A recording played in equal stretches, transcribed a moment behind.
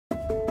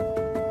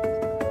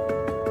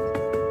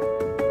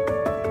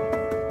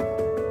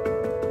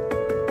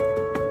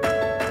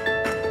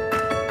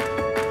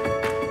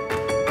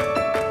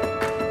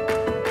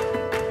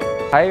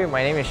Hi,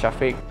 my name is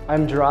Shafiq.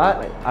 I'm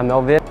Gerard. I'm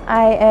Melvin.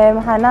 I am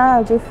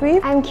Hannah Jufri.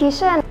 I'm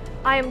Kishan.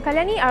 I am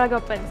Kalyani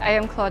Aragapan. I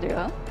am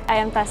Claudia. I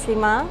am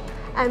Taslima.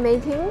 I'm Mei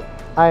Ting.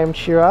 I am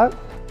Shira.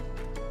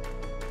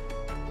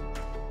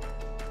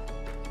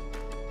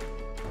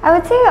 I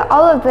would say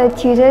all of the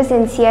tutors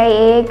in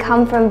CIA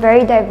come from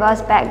very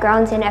diverse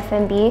backgrounds in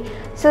F&B,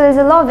 so there's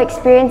a lot of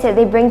experience that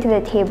they bring to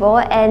the table,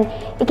 and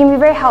it can be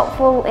very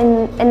helpful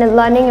in the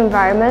learning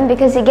environment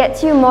because it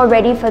gets you more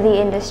ready for the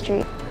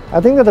industry. I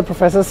think that the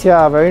professors here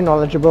are very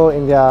knowledgeable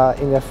in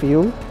their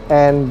field,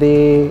 and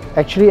they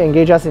actually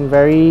engage us in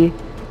very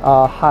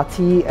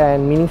hearty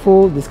and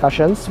meaningful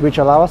discussions which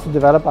allow us to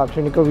develop our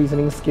clinical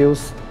reasoning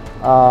skills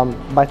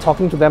by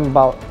talking to them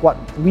about what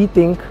we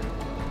think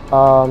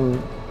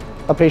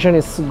a patient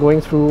is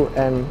going through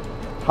and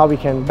how we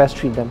can best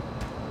treat them.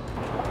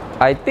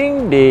 I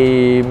think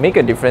they make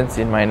a difference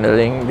in my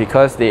learning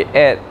because they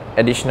add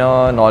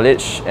additional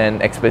knowledge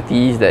and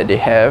expertise that they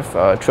have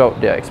throughout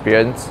their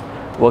experience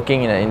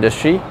working in an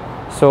industry.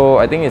 So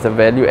I think it's a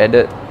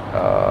value-added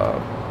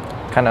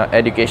kind of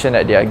education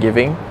that they are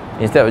giving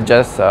instead of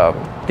just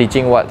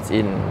teaching what's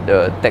in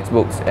the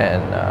textbooks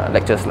and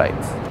lecture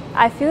slides.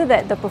 I feel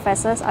that the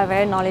professors are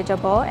very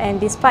knowledgeable, and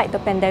despite the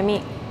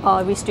pandemic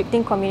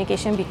restricting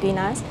communication between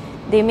us,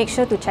 they make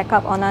sure to check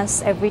up on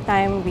us every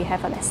time we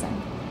have a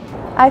lesson.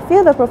 I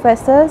feel the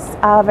professors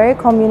are very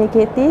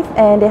communicative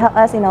and they help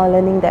us in our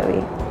learning that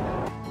way.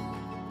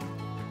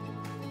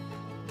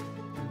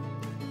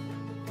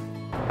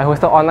 I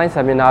hosted online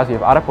seminars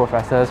with other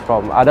professors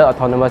from other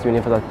autonomous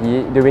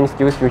universities during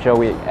Skills Future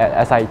Week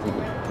at SIT.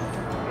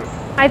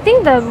 I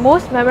think the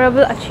most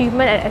memorable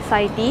achievement at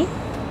SIT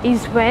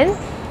is when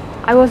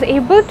I was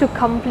able to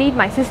complete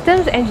my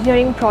systems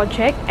engineering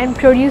project and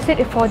produce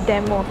it for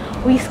demo.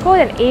 We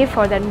scored an A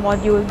for that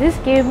module. This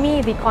gave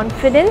me the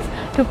confidence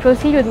to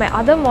proceed with my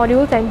other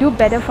modules and do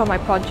better for my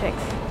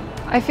projects.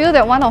 I feel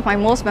that one of my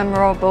most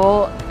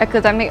memorable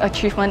academic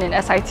achievement in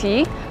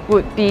SIT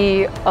would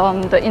be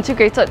the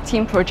integrated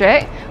team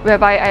project,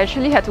 whereby I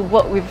actually had to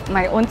work with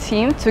my own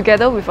team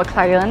together with a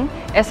client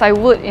as I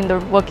would in the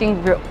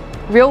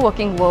real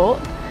working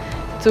world,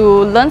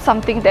 to learn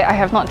something that I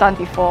have not done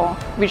before,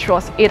 which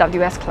was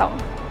AWS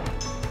Cloud.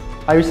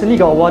 I recently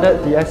got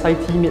awarded the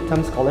SIT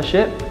Midterm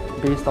Scholarship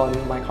based on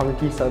my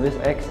community service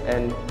acts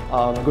and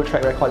good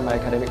track record in my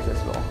academics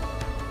as well.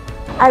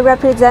 I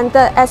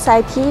represented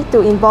SIT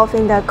to involve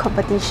in the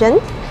competition,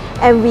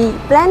 and we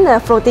planned a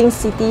floating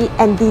city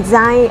and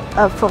design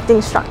a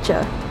floating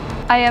structure.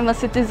 I am a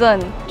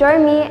citizen.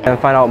 Join me And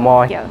find out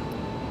more Here.